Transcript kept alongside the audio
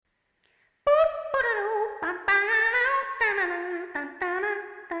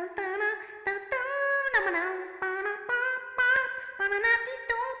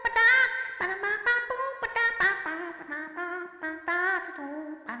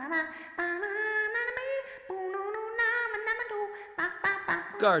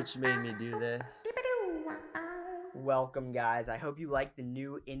Garch made me do this. Welcome, guys. I hope you like the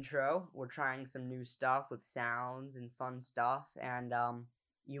new intro. We're trying some new stuff with sounds and fun stuff, and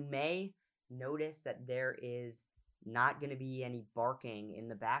you may notice that there is not going to be any barking in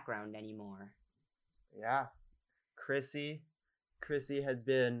the background anymore. Yeah. Chrissy has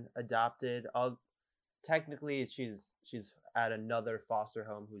been adopted. Technically she's at another foster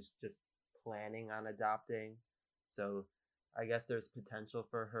home who's just planning on adopting. So I guess there's potential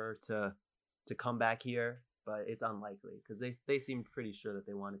for her to come back here, but it's unlikely because they seem pretty sure that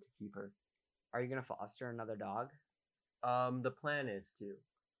they wanted to keep her. Are you going to foster another dog? The plan is to.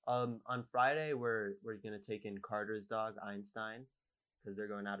 On Friday we're gonna take in Carter's dog Einstein because they're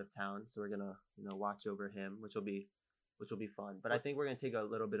going out of town, so we're gonna watch over him, which will be fun. But I think we're gonna take a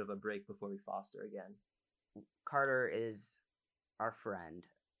little bit of a break before we foster again. Carter is our friend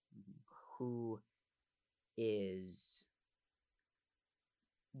who is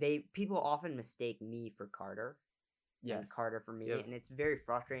people often mistake me for Carter. Yes. And Carter for me, Yep. and it's very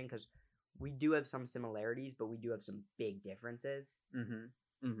frustrating because we do have some similarities, but we do have some big differences.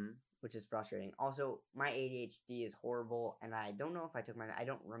 Which is frustrating. Also, my ADHD is horrible, and I don't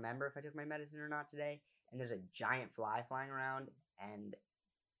remember if I took my medicine or not today. And there's a giant fly flying around, and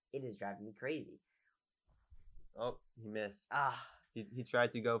it is driving me crazy. Oh, he missed. He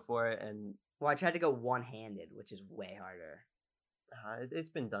tried to go for it, and I tried to go one-handed, which is way harder. It's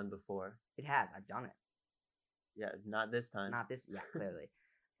been done before. It has. I've done it. Yeah, not this time. Yeah, clearly.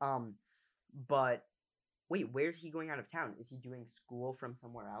 But wait, where's he going out of town? Is he doing school from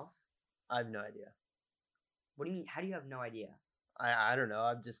somewhere else? I have no idea. What do you mean? How do you have no idea? I don't know.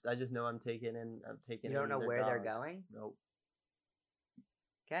 I just know I'm taking. You don't know where they're going? Nope.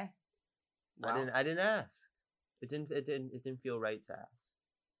 Okay. Well, I didn't ask. It didn't feel right to ask.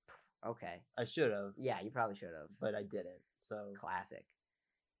 Okay. I should have. Yeah, you probably should have. But I didn't. So classic.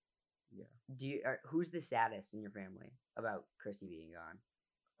 Yeah. Who's the saddest in your family about Chrissy being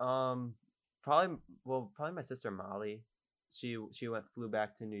gone? Probably my sister Molly. She flew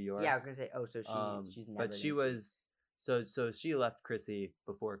back to New York. Yeah, I was gonna say. Oh, so she's never. But she was so she left Chrissy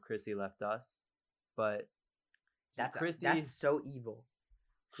before Chrissy left us. But that's so evil.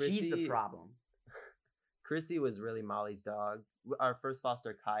 She's the problem. Chrissy was really Molly's dog. Our first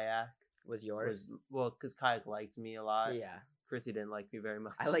foster, Kayak, was yours. Because Kayak liked me a lot. Yeah. Chrissy didn't like me very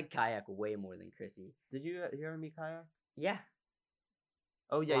much. I like Kayak way more than Chrissy. Did you ever meet Kayak? Yeah.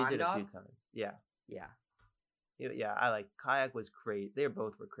 Oh yeah, Blonde you did dog? a few times. Yeah. Yeah. Yeah, I like Kayak was crazy. They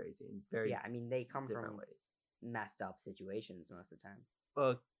both were crazy in very yeah. I mean, they come different from ways. Messed up situations most of the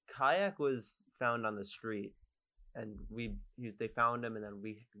time. Kayak was found on the street, and they found him, and then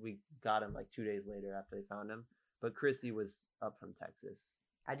we got him like 2 days later after they found him. But Chrissy was up from Texas.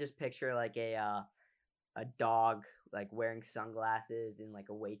 I just picture like a dog like wearing sunglasses in like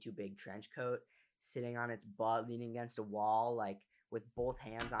a way too big trench coat, sitting on its butt, leaning against a wall, like with both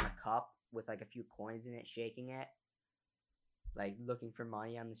hands on a cup with like a few coins in it, shaking it, like looking for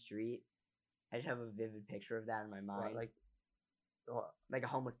money on the street. I just have a vivid picture of that in my mind. Like a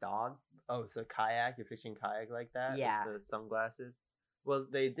homeless dog. Oh, so Kayak, you're picturing Kayak like that? Yeah. With the sunglasses. Well,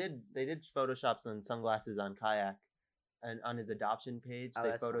 they did Photoshop some sunglasses on Kayak, and on his adoption page,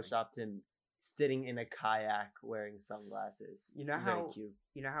 they photoshopped him sitting in a kayak wearing sunglasses. You know very cute.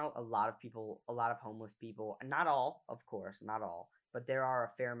 You know how a lot of homeless people, and not all, of course, not all, but there are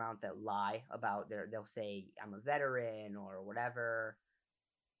a fair amount that lie about they'll say I'm a veteran or whatever.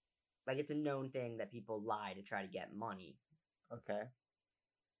 Like it's a known thing that people lie to try to get money. Okay.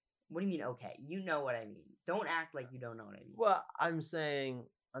 What do you mean, okay? You know what I mean. Don't act like you don't know what I mean. Well, I'm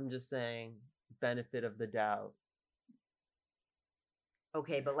just saying, benefit of the doubt.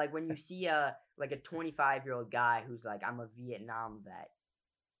 Okay, but like when you see a 25-year-old guy who's like, I'm a Vietnam vet.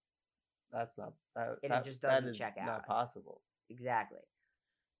 That's not. It just doesn't check out. Not possible. Exactly.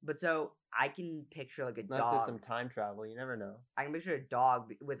 But so I can picture like a dog. Unless there's some time travel, you never know. I can picture a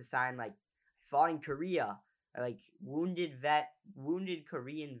dog with a sign like, fought in Korea, or like wounded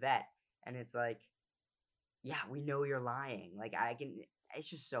Korean vet. And it's like, yeah, we know you're lying. Like it's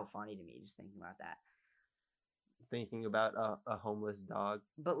just so funny to me just thinking about that. Thinking about a homeless dog.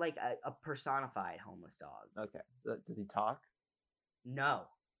 But like a personified homeless dog. Okay. Does he talk? No.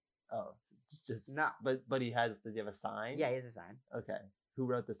 Oh, just no. But does he have a sign? Yeah, he has a sign. Okay. Who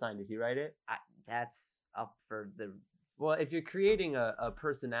wrote the sign? Did he write it? That's up for the. Well, if you're creating a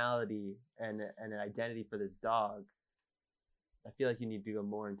personality and an identity for this dog, I feel like you need to go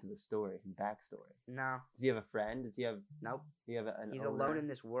more into the story, his backstory. No. Does he have a friend? Does he have? Nope. Do you have an He's owner? alone in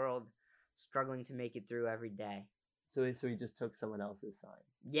this world, struggling to make it through every day. So he just took someone else's sign.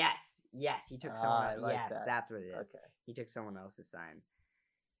 Yes, he took someone else. Like yes, that. That's what it is. Okay. He took someone else's sign.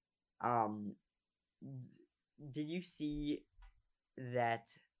 Um, did you see that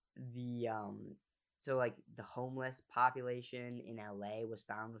the so like the homeless population in LA was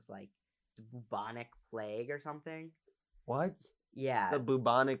found with like the bubonic plague or something? What? Yeah. The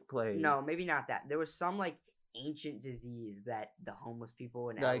bubonic plague. No, maybe not that. There was some like ancient disease that the homeless people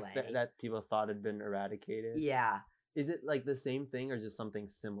in Like LA. that people thought had been eradicated. Yeah. Is it like the same thing or just something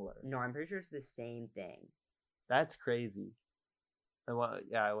similar? No, I'm pretty sure it's the same thing. That's crazy.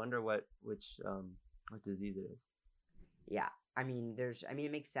 I wonder what disease it is. Yeah. I mean,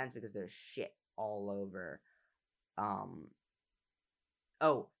 it makes sense because there's shit all over.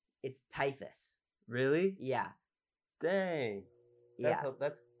 Oh, it's typhus. Really? Yeah. Dang. Yeah.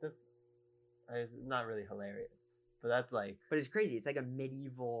 That's it's not really hilarious, but that's like. But it's crazy. It's like a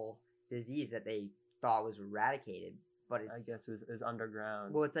medieval disease that they thought was eradicated, but it's. I guess it was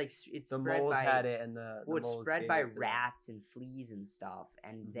underground. Well, it's like it's the spread moles by. had it, and the Well, it's moles spread gave by it to them. rats and fleas and stuff,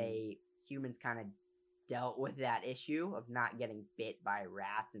 and humans kind of dealt with that issue of not getting bit by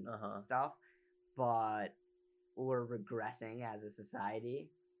rats and stuff, but we're regressing as a society.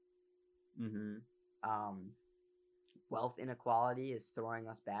 Wealth inequality is throwing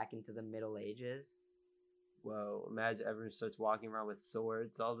us back into the Middle Ages. Whoa, imagine everyone starts walking around with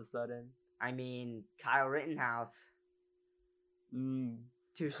swords all of a sudden. I mean, Kyle Rittenhouse. Too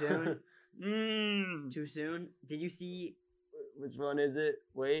soon? Too soon? Did you see... Which one is it?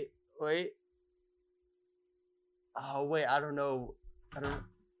 Wait. Oh, wait, I don't know. I don't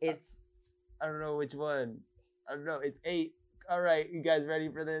know which one. I don't know. It's 8. All right, you guys ready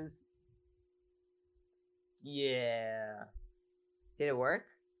for this? Yeah. Did it work?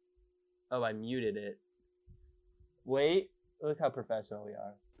 Oh, I muted it. Wait. Look how professional we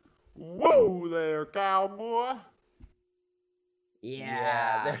are. Whoa there, cowboy.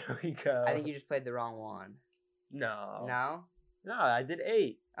 Yeah. There we go. I think you just played the wrong one. No. No? No, I did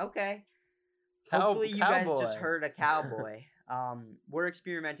 8. Okay. Hopefully you guys just heard a cowboy. We're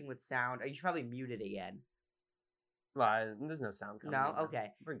experimenting with sound. You should probably mute it again. Well, there's no sound coming. No?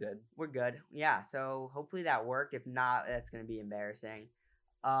 Okay. We're good. We're good. Yeah, so hopefully that worked. If not, that's going to be embarrassing.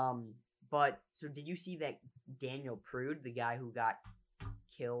 But, so did you see that Daniel Prude, the guy who got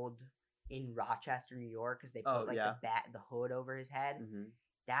killed in Rochester, New York, because they put the hood over his head? Mm-hmm.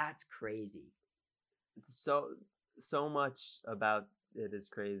 That's crazy. So much about it is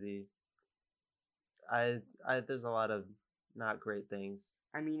crazy. There's a lot of not great things.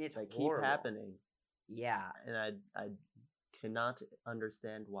 I mean, it's that horrible. Keep happening. Yeah. And I cannot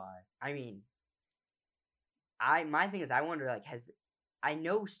understand why. I mean, my thing is, I wonder, like, I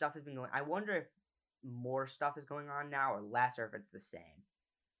know stuff has been going, I wonder if more stuff is going on now or less, or if it's the same.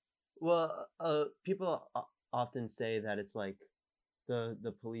 Well, people often say that it's like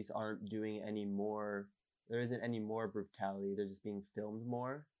the police aren't doing any more, there isn't any more brutality, they're just being filmed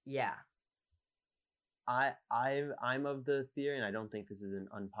more. Yeah. I'm of the theory, and I don't think this is an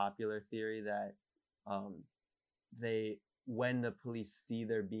unpopular theory, that when the police see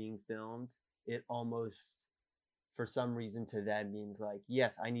they're being filmed, it almost, for some reason to them, means like,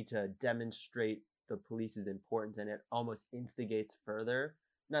 yes, I need to demonstrate the police's importance, and it almost instigates further.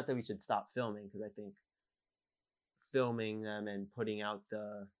 Not that we should stop filming, because I think filming them and putting out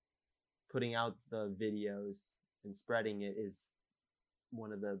the videos and spreading it is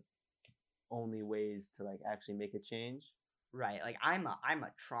one of the only ways to like actually make a change. Right. Like I'm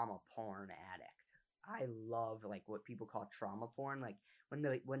a trauma porn addict. I love like what people call trauma porn. Like when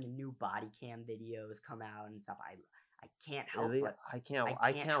the new body cam videos come out and stuff, I can't help really? but I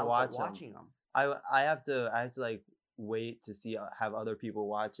can't watch watching them. I have to like wait to see, have other people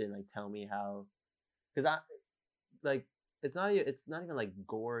watch it and like tell me how, because I like it's not even like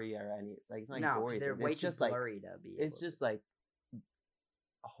gory or any, like it's not gory. They're way too blurry to be. It's just like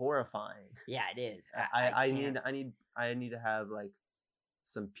horrifying. Yeah, it is. I need to have like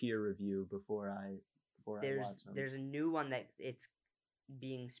some peer review before I watch them. There's a new one that it's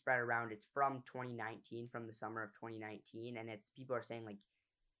being spread around. It's from 2019, from the summer of 2019, and it's people are saying like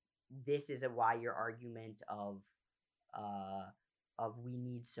this is why your argument of we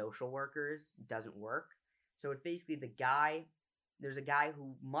need social workers doesn't work. So it's basically there's a guy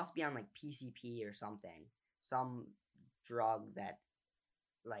who must be on like PCP or something, some drug that,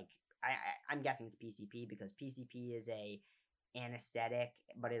 like, I'm guessing it's PCP because PCP is a anesthetic,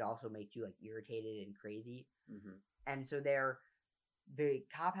 but it also makes you like irritated and crazy. Mm-hmm. And so the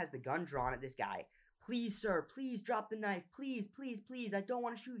cop has the gun drawn at this guy. Please, sir, please drop the knife. Please, please, please. I don't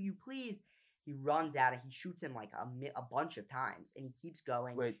want to shoot you. Please. He runs at it. He shoots him like a bunch of times, and he keeps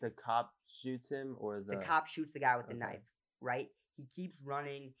going. Wait, the cop shoots him, or the cop shoots the guy with the knife, right? He keeps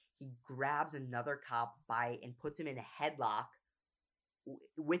running. He grabs another cop and puts him in a headlock.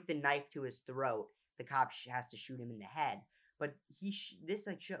 with the knife to his throat, the cop has to shoot him in the head. But this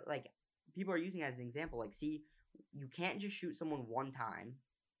like people are using it as an example. Like, see, you can't just shoot someone one time,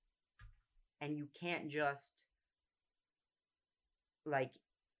 and you can't just like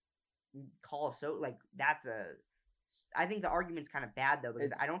call that's a. I think the argument's kind of bad though,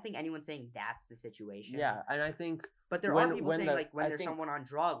 because I don't think anyone's saying that's the situation. Yeah, and I think, but there are people saying when there's someone on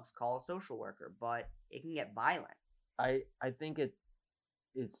drugs, call a social worker, but it can get violent. I think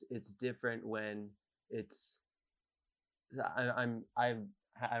it's different when it's. I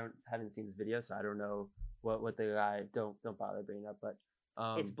haven't seen this video, so I don't know what the guy. Don't bother bringing up, but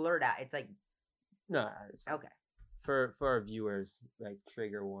it's blurred out. It's like no, it's fine. Okay. For our viewers, like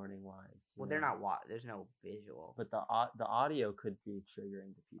trigger warning wise. Well, they're not there's no visual. But the audio could be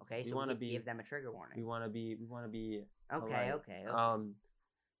triggering to people. Okay, so we want to give them a trigger warning. We want to be. Okay. What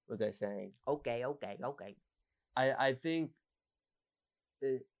was I saying? Okay. I think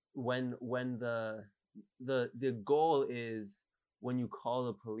when the goal is when you call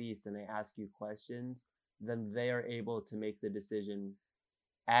the police and they ask you questions, then they are able to make the decision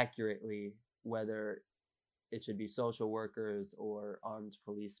accurately whether it should be social workers or armed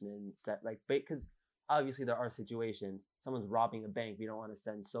policemen because obviously there are situations someone's robbing a bank, we don't want to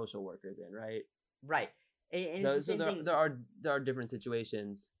send social workers in, right? And so there are different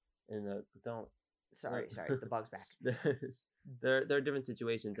situations in the sorry the bug's back. there are different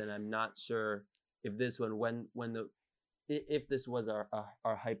situations, and I'm not sure if this one if this was our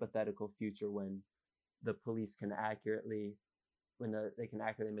hypothetical future when the police can accurately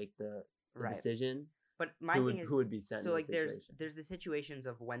make the decision. But my thing is, who would be sent? So like, there's the situations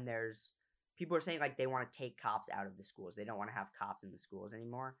of when there's people are saying like they want to take cops out of the schools. They don't want to have cops in the schools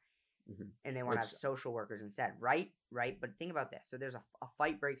anymore, and they want to have social workers instead. Right. But think about this. So there's a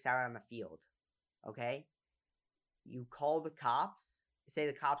fight breaks out on the field. Okay. You call the cops. Say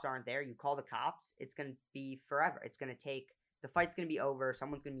the cops aren't there. You call the cops. It's gonna be forever. It's gonna take. The fight's gonna be over.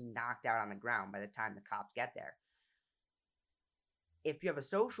 Someone's gonna be knocked out on the ground by the time the cops get there. If you have a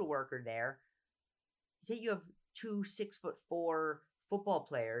social worker there. Say you have 2 6'4" football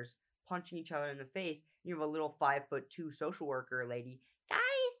players punching each other in the face. And you have a little 5'2" social worker lady.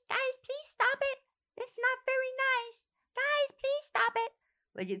 Guys, please stop it. It's not very nice. Guys, please stop it.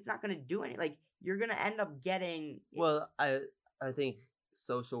 Like, it's not gonna do anything. Like, you're gonna end up getting. Well, I think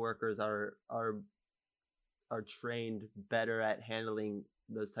social workers are trained better at handling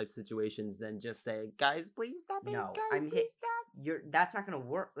those types of situations than just saying, "Guys, please stop it." No, guys, please stop. That's not gonna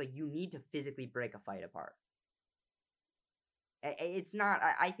work. Like, you need to physically break a fight apart. It's not.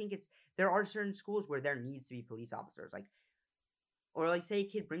 I think there are certain schools where there needs to be police officers, or say a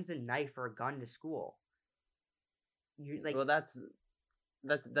kid brings a knife or a gun to school. Well, that's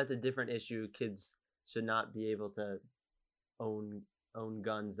a different issue. Kids should not be able to own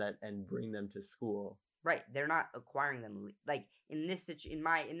guns and bring them to school. Right, they're not acquiring them in this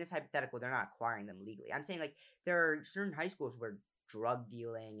hypothetical. They're not acquiring them legally. I'm saying there are certain high schools where drug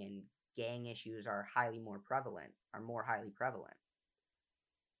dealing and gang issues are more highly prevalent.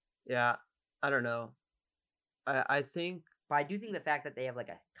 Yeah, I don't know. I think, but I do think the fact that they have a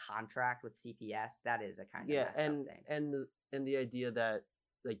contract with CPS, that is a kind of messed up thing. And the idea that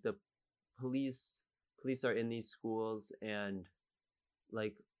the police are in these schools and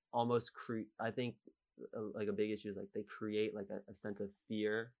almost I think. A big issue is they create a sense of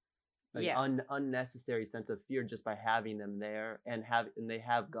fear, unnecessary sense of fear just by having them there and they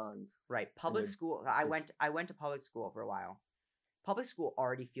have guns. Right. Public school. I went to public school for a while. Public school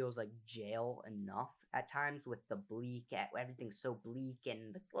already feels like jail enough at times with the everything's so bleak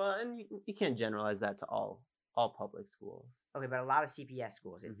and and you can't generalize that to all public schools. Okay, but a lot of CPS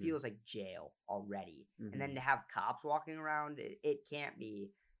schools, it feels like jail already, and then to have cops walking around, it can't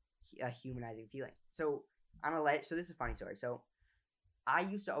be a humanizing feeling. So so this is a funny story. So I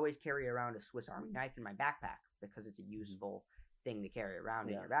used to always carry around a Swiss Army knife in my backpack because it's a useful thing to carry around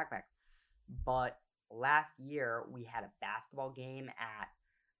in your backpack. But last year we had a basketball game at,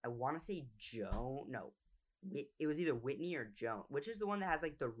 I want to say it was either Whitney or Joan, which is the one that has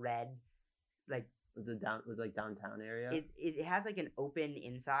the red was downtown area. It has an open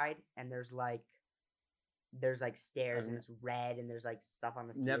inside, and there's stairs and it's red and there's stuff on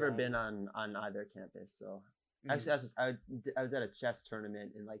the ceiling. Never been on either campus, so actually I was at a chess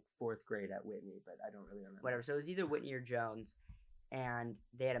tournament in 4th grade at Whitney, but I don't really remember. Whatever. So it was either Whitney or Jones, and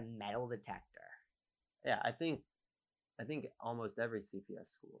they had a metal detector. Yeah, I think almost every CPS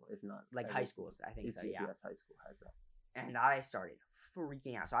school, if not high schools, I think so. CPS Yeah, high school has that. And I started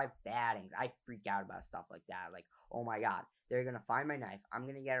freaking out. So I have bad anxiety. I freak out about stuff like that. Oh my God, they're going to find my knife. I'm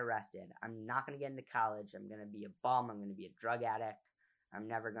going to get arrested. I'm not going to get into college. I'm going to be a bum. I'm going to be a drug addict. I'm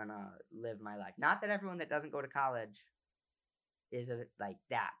never gonna live my life. Not that everyone that doesn't go to college is like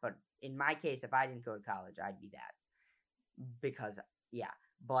that, but in my case, if I didn't go to college, I'd be that. Because yeah,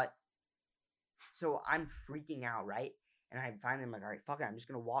 but so I'm freaking out, right? And I finally am like, all right, fuck it, I'm just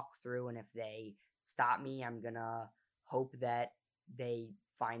gonna walk through, and if they stop me, I'm gonna hope that they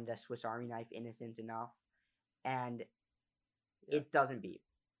find a Swiss Army knife innocent enough, and Yeah. it doesn't beep,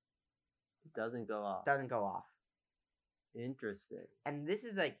 It doesn't go off. doesn't go off. Interesting. And this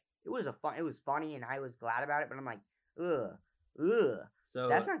is like, it was funny, and I was glad about it, but I'm like, ugh, So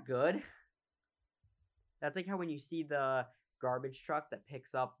that's not good. That's like how when you see the garbage truck that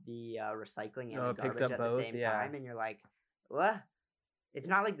picks up the recycling and Oh, the it picks garbage up at the both? same Yeah. time, and you're like, what? It's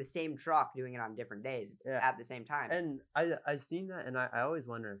not like the same truck doing it on different days. It's Yeah. at the same time. And I've seen that, and I always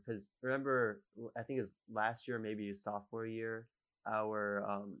wonder because remember, I think it was last year, maybe his sophomore year,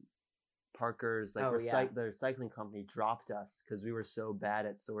 our Parker's like Oh, yeah. the recycling company dropped us because we were so bad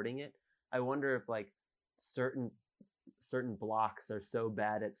at sorting it. I wonder if like certain blocks are so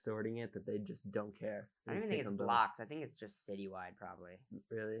bad at sorting it that they just don't care. I don't They even just think take it's them both. blocks. I think it's just citywide, probably.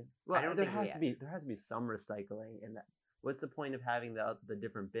 Really? Well, don't there think we has to be some recycling in that. What's the point of having the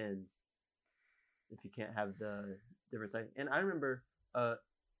different bins if you can't have the different recycling? And I remember,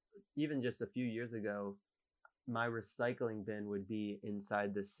 even just a few years ago, my recycling bin would be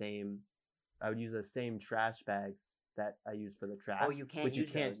inside the same. I would use the same trash bags that I use for the trash. Oh, you can't but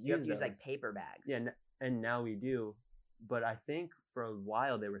use those. You have to use like those. paper bags. Yeah, and now we do, but I think for a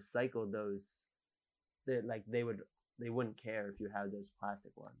while they recycled those. They wouldn't care if you had those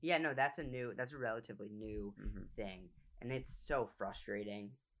plastic ones. Yeah, no, that's a relatively new Mhm. thing, and it's so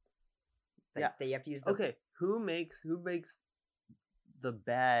frustrating. Like, Yeah. that you have to use the Okay, who makes the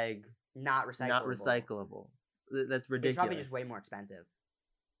bag not recyclable. not recyclable? That's ridiculous. It's probably just way more expensive.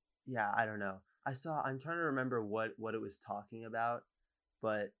 Yeah, I don't know. I'm trying to remember what it was talking about,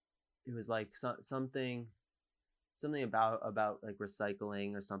 but it was like something about like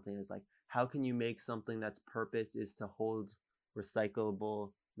recycling or something. Is like, how can you make something that's purpose is to hold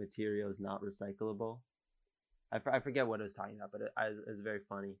recyclable materials not recyclable? I forget what it was talking about, but it was very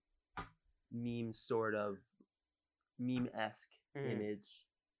funny. Meme-esque Mhm. image.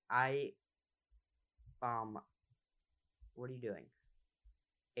 What are you doing?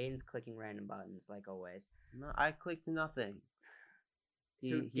 Aiden's clicking random buttons like always. No, I clicked nothing.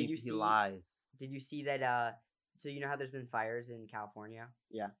 So, did you he see- lies. Did you see that? So you know how there's been fires in California?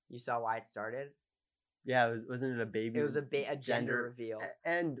 Yeah. You saw why it started? Yeah, wasn't it a baby? It was a gender reveal.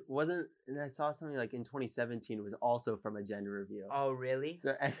 And I saw something like in 2017 it was also from a gender reveal. Oh, really?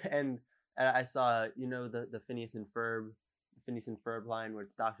 So and I saw the Phineas and Ferb line where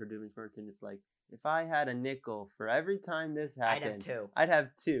it's Dr. Doomsburton. It's like, if I had a nickel for every time this I'd happened, have two. I'd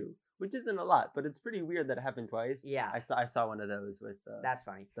have two, which isn't a lot, but it's pretty weird that it happened twice. Yeah. I saw one of those with That's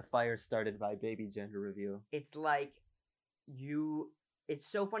funny. the fire started by baby gender reveal. It's like it's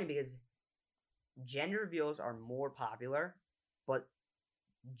so funny because gender reveals are more popular, but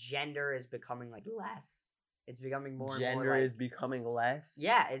gender is becoming like less. It's becoming more and more Gender like, is becoming less.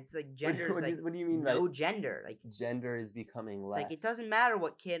 yeah, it's like gender is like what do you mean no by gender. Like, gender is becoming it's less? like, it doesn't matter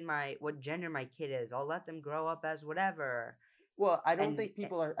what gender my kid is. I'll let them grow up as whatever. Well, I don't And- think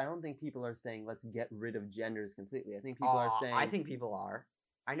people are saying let's get rid of genders completely. I think people are saying I think people are.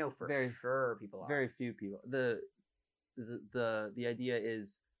 I know for Very- sure people are. very few people. The idea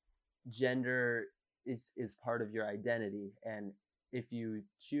is gender is part of your identity, and if you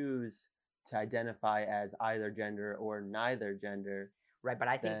choose to identify as either gender or neither gender, Right, but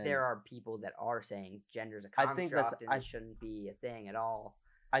I think then- there are people that are saying gender's a I construct think that's- and it shouldn't be a thing at all.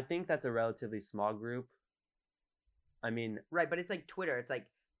 I think that's a relatively small group. I mean, Right, but it's like Twitter. It's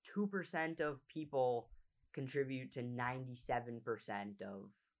like 2% of people contribute to 97%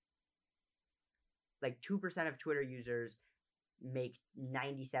 of. Like 2% of Twitter users make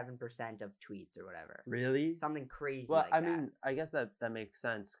 97% of tweets or whatever. really? Something crazy. Well, like I that. mean, I guess that makes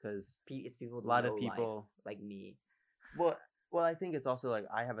sense because It's people with a lot of low life, people- like me. well, I think it's also like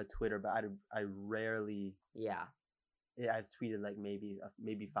I have a Twitter, but I rarely. Yeah. Yeah, I've tweeted like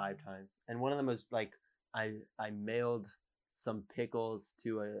maybe 5 times, and one of them was like I mailed some pickles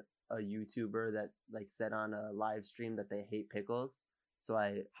to a YouTuber that like said on a live stream that they hate pickles, so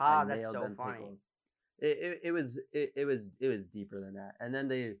I Ha, that's mailed so them funny. pickles. It was deeper than that, and then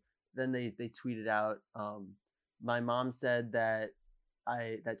they tweeted out, my mom said that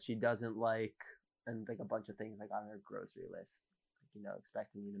she doesn't like, and like a bunch of things like on her grocery list, like,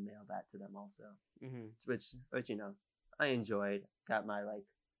 expecting me to mail that to them also. Mm-hmm. Which I enjoyed. Got my like,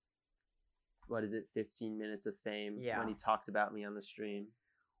 what is it, 15 minutes of fame Yeah. when he talked about me on the stream.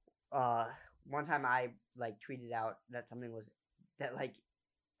 One time I like tweeted out that that like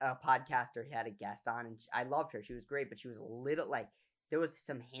a podcaster had a guest on, and I loved her. She was great, but she was a little like there was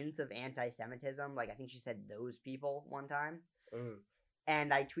some hints of anti-Semitism. Like I think she said those people one time,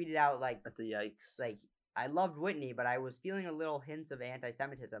 and I tweeted out like That's a yikes. I loved Whitney, but I was feeling a little hints of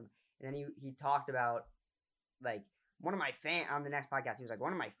anti-Semitism. And then he talked about like one of my on the next podcast. He was like,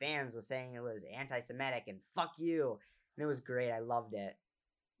 one of my fans was saying it was anti-Semitic and fuck you, and it was great. I loved it.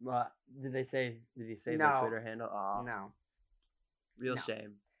 What did he say No. their Twitter handle? Oh, No, real No.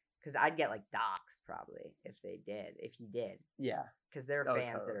 shame. because I'd get like doxxed probably if he did, Yeah, because there are Oh,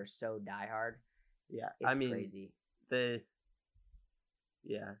 fans that totally. are so diehard. yeah. It's I mean, crazy.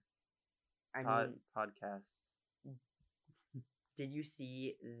 yeah. I mean, Podcasts. did you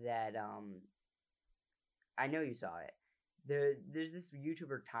see that? I know you saw it. There's this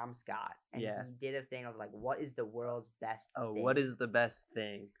YouTuber Tom Scott, and Yeah. he did a thing of like, what is the world's best? Oh, thing? what is the best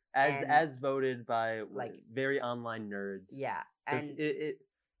thing? And- As voted by like- very online nerds. Yeah, 'Cause and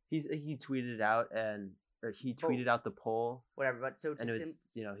he tweeted it out he But- tweeted out the poll whatever. But so and it was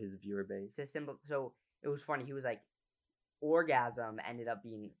his viewer base. to symbol, so it was funny. He was like, orgasm ended up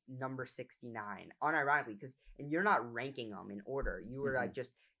being number 69, unironically, because and you're not ranking them in order. You were like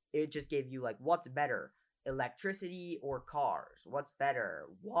it just gave you like what's better, electricity or cars? What's better,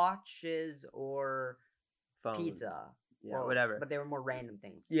 watches or Phones. pizza? Yeah, Well, whatever. But they were more random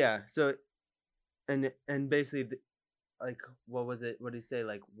things. Yeah. So, and basically, like, what was it? What did he say?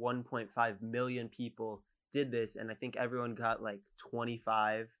 Like 1.5 million people did this, and I think everyone got like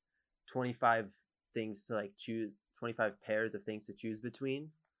 25 things to like choose, 25 pairs of things to choose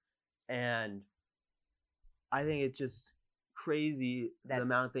between, and I think it's just crazy the amount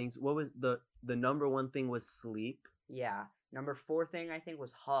That's- of things. What was the number one thing was sleep. Yeah. Number 4 thing I think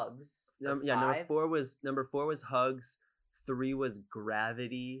was hugs. or Yeah, number 5. four was hugs, 3 was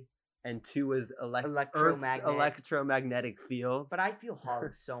gravity, and 2 was Earth's Electromagnetic. electromagnetic fields. But I feel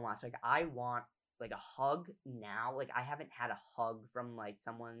hugs so much. Like I want like a hug now. Like I haven't had a hug from like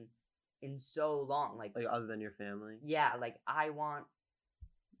someone in so long. Like other than your family. yeah, like I want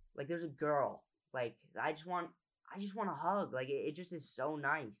like there's a girl. Like I just want a hug. Like it just is so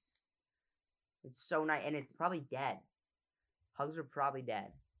nice. It's so nice, and it's probably dead. Hugs are probably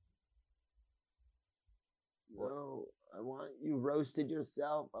dead. No, I want you roasted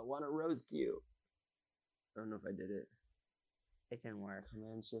yourself. I want to roast you. I don't know if I did it. It didn't work.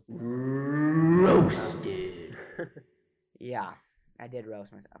 Command shift. Roasted. Yeah, I did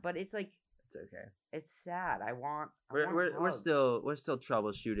roast myself, but it's like It's okay. it's sad. I want We're hugs. still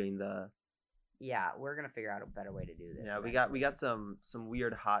troubleshooting the. Yeah, we're gonna figure out a better way to do this. Yeah, we eventually. got some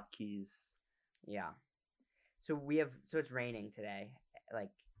weird hotkeys. Yeah. So it's raining today.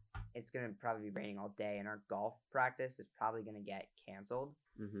 Like it's gonna probably be raining all day, and our golf practice is probably gonna get canceled.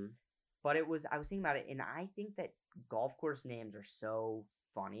 Mm-hmm. But I was thinking about it, and I think that golf course names are so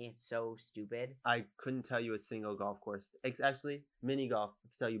funny. It's so stupid. I couldn't tell you a single golf course. It's actually mini golf. I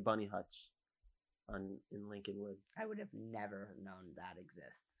can tell you Bunny Hutch, in Lincolnwood. I would have never known that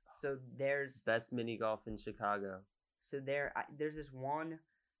exists. So there's Best mini golf in Chicago. there's this one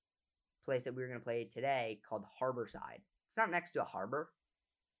place that we were gonna play today called Harborside. It's not next to a harbor.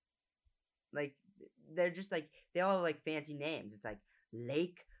 Like they're just like they all have like fancy names. It's like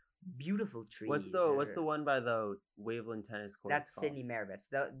Lake Beautiful Trees. What's the one by the Waveland tennis court? That's called? Sydney Maravitz.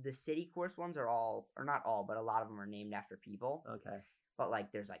 The city course ones are all, or not all, but a lot of them are named after people. Okay. But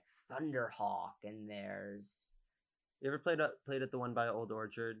like there's like Thunderhawk, and there's You ever played at the one by Old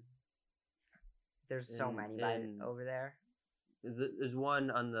Orchard? so In- many in- over there. There's one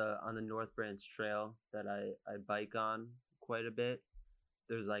on the North Branch Trail that I bike on quite a bit.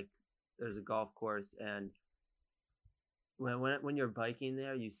 There's a golf course, and when you're biking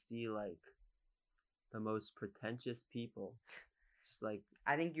there, you see like the most pretentious people, just like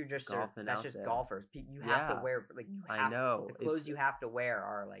I think you're just golfing that's out just there. golfers. You have to Yeah. wear like you I have know the clothes it's- you have to wear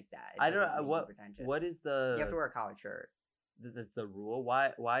are like that. It I don't doesn't know make you what pretentious. what is the You have to wear a collared shirt. that's the rule.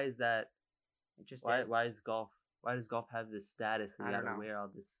 Why is that? It just Why is. why does golf have this status that I you don't gotta know. wear all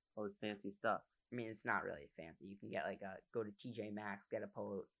this fancy stuff? I mean, it's not really fancy. You can get like go to TJ Maxx, get a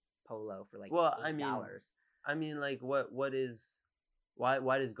polo for like Well, $8. I mean, like what is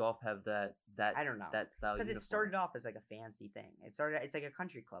why does golf have that I don't know. that style Because it uniform? started off as like a fancy thing. It's like a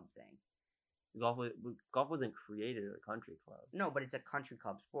country club thing. Golf wasn't created at a country club. No, but it's a country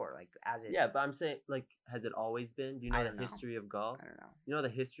club sport. Like as it. Yeah, but I'm saying, like, has it always been? Do you I know don't the know. history of golf? I don't know. You know the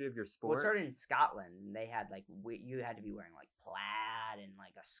history of your Well, sport? it started in Scotland. And they had like you had to be wearing like plaid and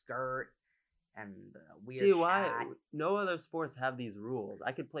like a skirt and a weird See, why hat. no other sports have these rules?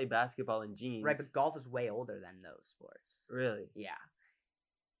 I could play basketball in jeans. Right, but golf is way older than those sports. really Yeah.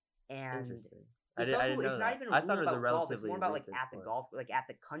 And interesting. I It's didn't, I also didn't know it's that. not even a I rule thought it was a about golf. It's relatively more about like recent at the sport. golf, like at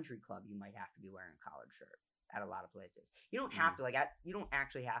the country club, you might have to be wearing a collared shirt at a lot of places. You don't Mm. have to you don't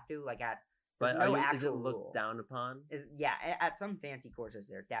actually have to like at. But There's no is it actual looked rule. down upon? At some fancy courses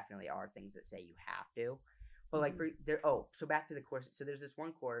there definitely are things that say you have to, but like Mhm. for there. So back to the course. So there's this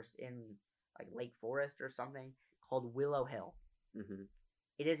one course in like Lake Forest or something called Willow Hill. Mm-hmm.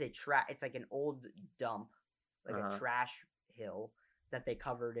 It is it's like an old dump, like a trash hill that they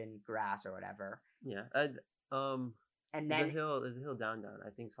covered in grass or whatever. Yeah. And There's then a hill downtown. I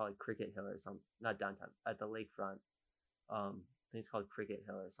think it's called like Cricket Hill or something. Not downtown, at the lakefront. I think it's called Cricket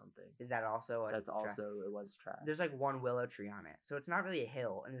Hill or something. is that also That's also it was trash. There's like one willow tree on it, so it's not really a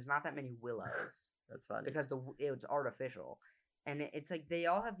hill, and there's not that many willows That's funny. because it's artificial, and it's like they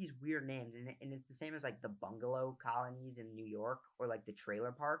all have these weird names, and it's the same as like the bungalow colonies in New York or like the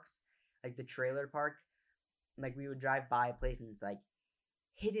trailer parks. Like the trailer park, like we would drive by a place and it's like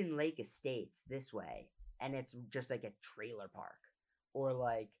Hidden Lake Estates this way, and it's just like a trailer park, or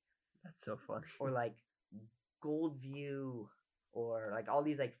like That's so funny. or like Gold View, or like all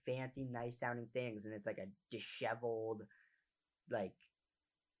these like fancy, nice sounding things, and it's like a disheveled, like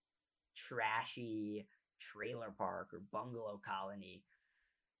trashy trailer park or bungalow colony.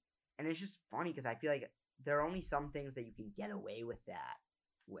 And it's just funny because I feel like there are only some things that you can get away with that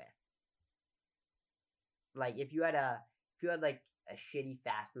with. Like if you had like a shitty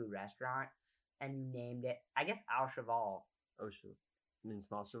fast food restaurant and you named it, I guess Al Cheval, Oh, sure. You mean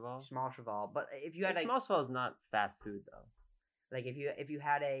Small Cheval? Small Cheval. But if you had like Small Cheval is not fast food though. like if you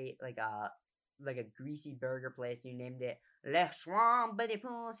had a greasy burger place and you named it Le Schwamp de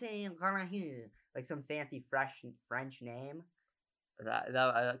Ponce, like some fancy French name. That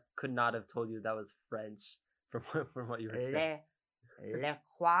I could not have told you that was French from what you were saying. Le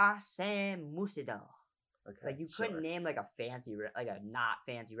Croix Saint Moussador. Okay, Like you couldn't name like a fancy like a not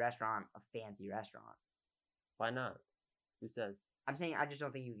fancy restaurant a fancy restaurant. Why not? Who says? I'm saying I just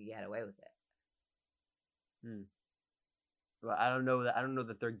don't think you could get away with it. Well, I don't know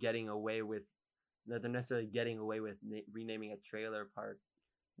that they're getting away with that they're necessarily getting away with renaming a trailer park.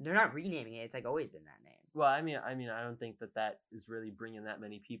 They're not renaming it. It's like always been that name. Well, I mean, I don't think that is really bringing that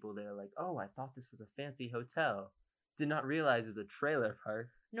many people there. Like, oh, I thought this was a fancy hotel. Did not realize it's a trailer park.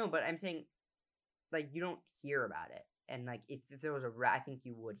 No, but I'm saying, like, you don't hear about it, and like, if there was I think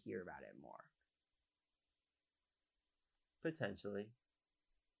you would hear about it more. Potentially.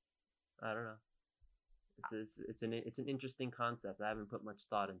 I don't know. It's an interesting concept. I haven't put much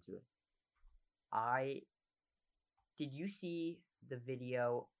thought into it. Did you see the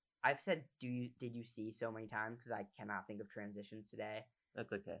video? I've said did you see so many times because I cannot think of transitions today.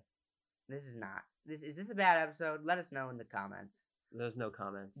 That's okay. This is not. Is this a bad episode? Let us know in the comments. There's no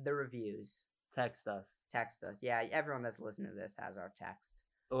comments. The reviews. Text us. Text us. Yeah, everyone that's listening to this has our text.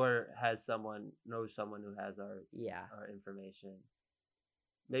 Or knows someone who has our information.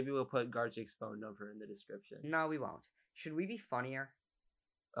 Maybe we'll put Garchik's phone number in the description. No, we won't. Should we be funnier?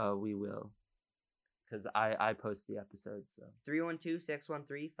 We will. Because I post the episodes, so.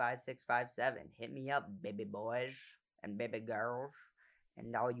 312-613-5657. Hit me up, baby boys and baby girls.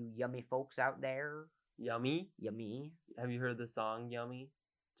 And all you yummy folks out there. Yummy? Yummy. Have you heard the song Yummy?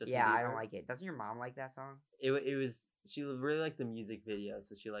 Yeah, I don't like it. Doesn't your mom like that song? It was, she really liked the music video,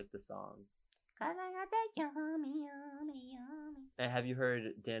 so she liked the song. Cause I got that yummy, yummy, yummy. And have you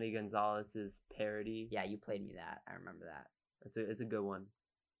heard Danny Gonzalez's parody? Yeah, you played me that. I remember that. It's a good one.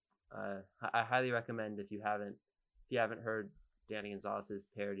 I highly recommend if you haven't heard Danny Gonzalez's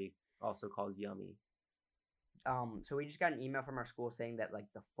parody, also called Yummy. So we just got an email from our school saying that like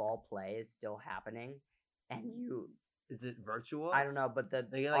the fall play is still happening, and is it virtual? I don't know, but the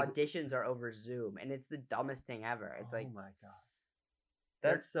like, auditions are over Zoom, and it's the dumbest thing ever. It's like, oh my god,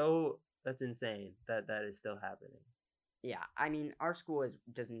 that's insane that is still happening. Yeah, I mean, our school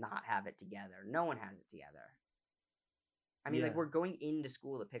does not have it together. No one has it together. I mean, like, we're going into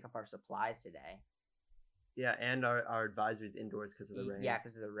school to pick up our supplies today. Yeah, and our advisory's indoors because of the rain. Yeah,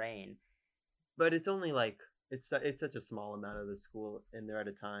 because of the rain. But it's only like it's such a small amount of the school in there at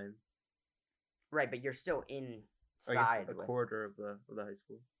a time. Right, but you're still inside. I guess a quarter of the high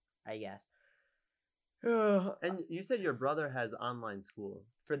school. I guess. And you said your brother has online school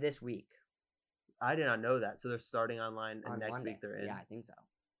for this week. I did not know that. So they're starting online, and next Monday. week they're in. Yeah, I think so.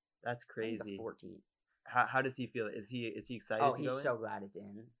 That's crazy. The 14th. How does he feel? Is he excited? Oh, he's so glad it's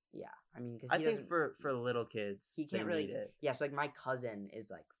in. Yeah, I mean, because I think for little kids, he can't really. Need it. Yeah, so like my cousin is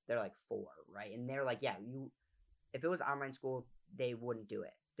like they're like 4, right? And they're like, yeah, if it was online school, they wouldn't do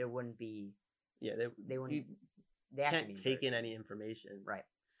it. There wouldn't be. Yeah, they wouldn't. They can't take in any information. Right.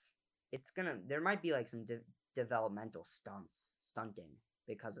 There might be like some developmental stunting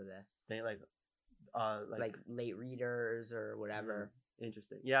because of this. They like like late readers or whatever.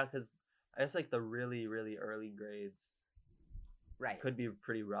 Interesting. Yeah, because I guess like the really really early grades Right. could be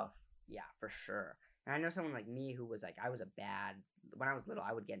pretty rough. Yeah, for sure. And I know someone like me who was like, when I was little,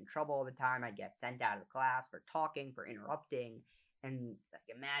 I would get in trouble all the time. I'd get sent out of class for talking, for interrupting. And like,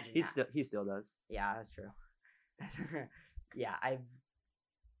 imagine that. He still does. Yeah, that's true. Yeah, I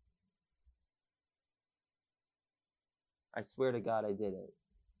swear to God, I did it.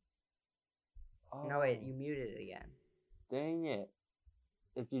 Oh, no, wait, you muted it again. Dang it!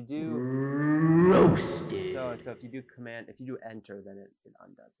 If you do Roasted. so if you do enter, then it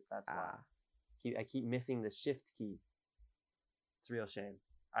undoes it. That's why. Ah. I keep missing the shift key. It's a real shame.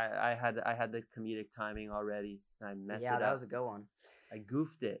 I had the comedic timing already, and I messed Yeah, it that up. was a good one. I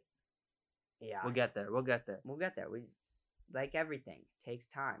goofed it. Yeah. We'll get there. We'll get there. We like everything. Takes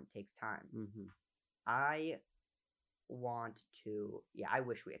time. Mm-hmm. I kind of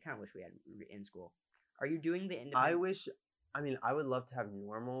wish we had in school. Are you doing the independent? I would love to have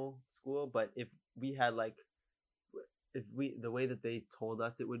normal school, but if we had the way that they told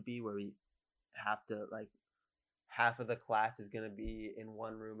us it would be, where we have to like half of the class is gonna be in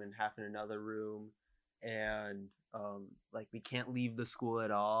one room and half in another room, and like we can't leave the school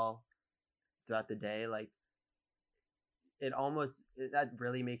at all throughout the day. Like that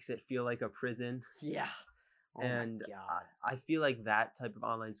really makes it feel like a prison. Yeah. Oh And my god. I feel like that type of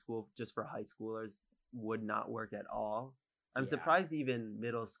online school just for high schoolers would not work at all. I'm Yeah. surprised even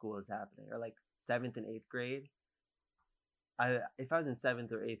middle school is happening, or like 7th and 8th grade. If I was in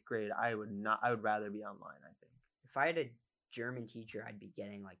 7th or 8th grade, I would rather be online, I think. If I had a German teacher, I'd be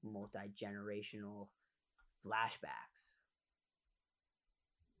getting like multi-generational flashbacks.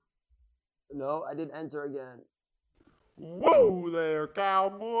 No, I didn't enter again. Whoa there,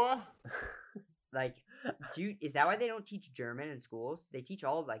 cowboy. Like, is that why they don't teach German in schools? They teach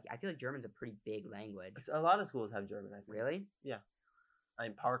I feel like German's a pretty big language. A lot of schools have German, I think. Really? I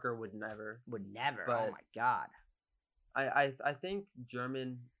mean, Parker would never. Would never. But- Oh my god. I think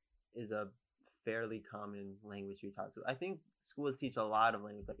German is a fairly common language to be taught. So I think schools teach a lot of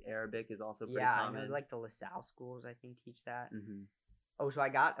language, like Arabic is also pretty Yeah, I common. know, like the LaSalle schools, I think, teach that. Hmm. Oh, so I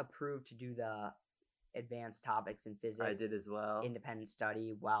got approved to do the advanced topics in physics. I did as well. Independent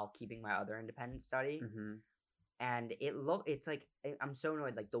study while keeping my other independent study. Hmm. And it's like, I'm so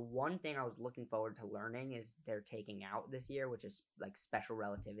annoyed. Like, the one thing I was looking forward to learning is they're taking out this year, which is like special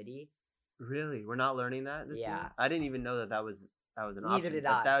relativity. Really, we're not learning that this year. Yeah. I didn't even know that was an Neither option. did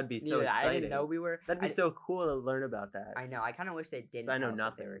but I. That would be Neither so did I. exciting. I didn't know we were. That'd be so cool to learn about that. I know. I kind of wish they didn't. I know tell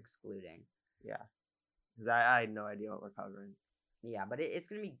us what they were nothing. excluding. Yeah, because I had no idea what we're covering. Yeah, but it's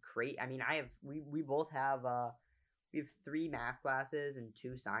gonna be great. I mean, we both have we have 3 math classes and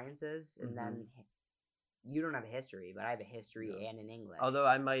 2 sciences, and then you don't have a history, but I have a history No. and an English. Although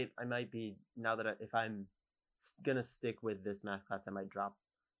I might be now that if I'm gonna stick with this math class, I might drop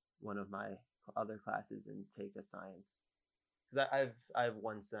one of my other classes and take a science, because I have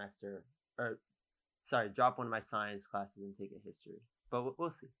one semester, or sorry, drop one of my science classes and take a history. But we'll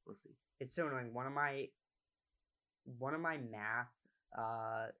see. It's so annoying. One of my math,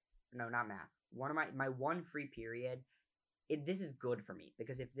 no, not math. One of my one free period. This is good for me,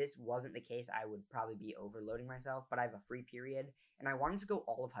 because if this wasn't the case, I would probably be overloading myself. But I have a free period, and I wanted to go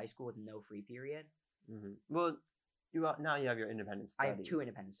all of high school with no free period. Mm-hmm. Well, now you have your independent I studies. have 2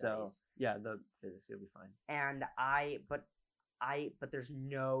 independent So studies, yeah, the physics you'll be fine. and but there's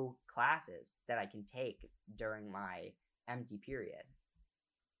no classes that I can take during my empty period,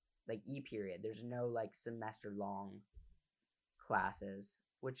 like E period. There's no like semester long classes,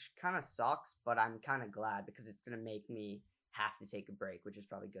 which kind of sucks, but I'm kind of glad, because it's gonna make me have to take a break, which is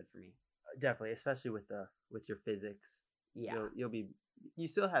probably good for me. Definitely, especially with your physics. Yeah. You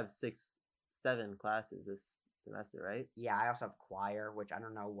still have 7 classes this semester, right? Yeah, I also have choir, which I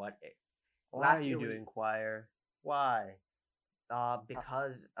don't know what. Why Last are you year we- doing choir? Why?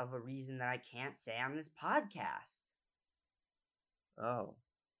 Because of a reason that I can't say on this podcast. Oh,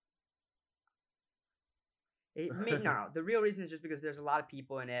 No. The real reason is just because there's a lot of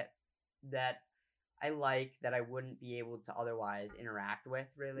people in it that I like that I wouldn't be able to otherwise interact with,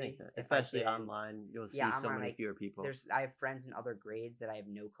 really. makes sense. if I Especially didn't. online, you'll see Yeah, so online, many like, fewer people. I have friends in other grades that I have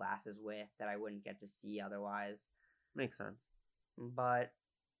no classes with that I wouldn't get to see otherwise. Makes sense. But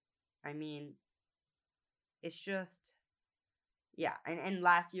I mean, it's just, yeah. And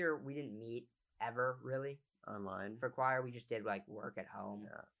last year we didn't meet ever, really, Online. for choir. We just did like work at home.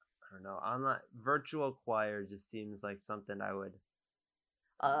 Yeah. I don't know. Online virtual choir just seems like something I would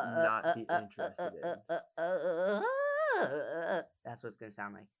not be interested in. That's what it's gonna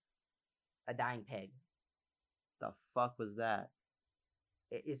sound like. A dying pig. The fuck was that?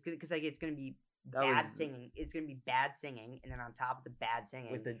 It's good because like it's gonna be That bad was- singing. It's gonna be bad singing, and then on top of the bad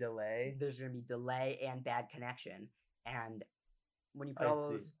singing, with the delay. there's gonna be delay and bad connection. And when you put I all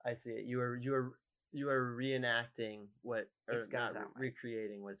see. those, I see it. You are reenacting what, or It's gonna not sound like.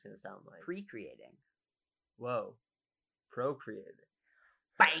 recreating what it's gonna sound like. pre-creating, Whoa, procreating.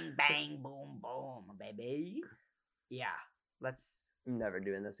 bang bang boom boom, baby. Yeah, let's. I'm never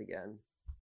doing this again.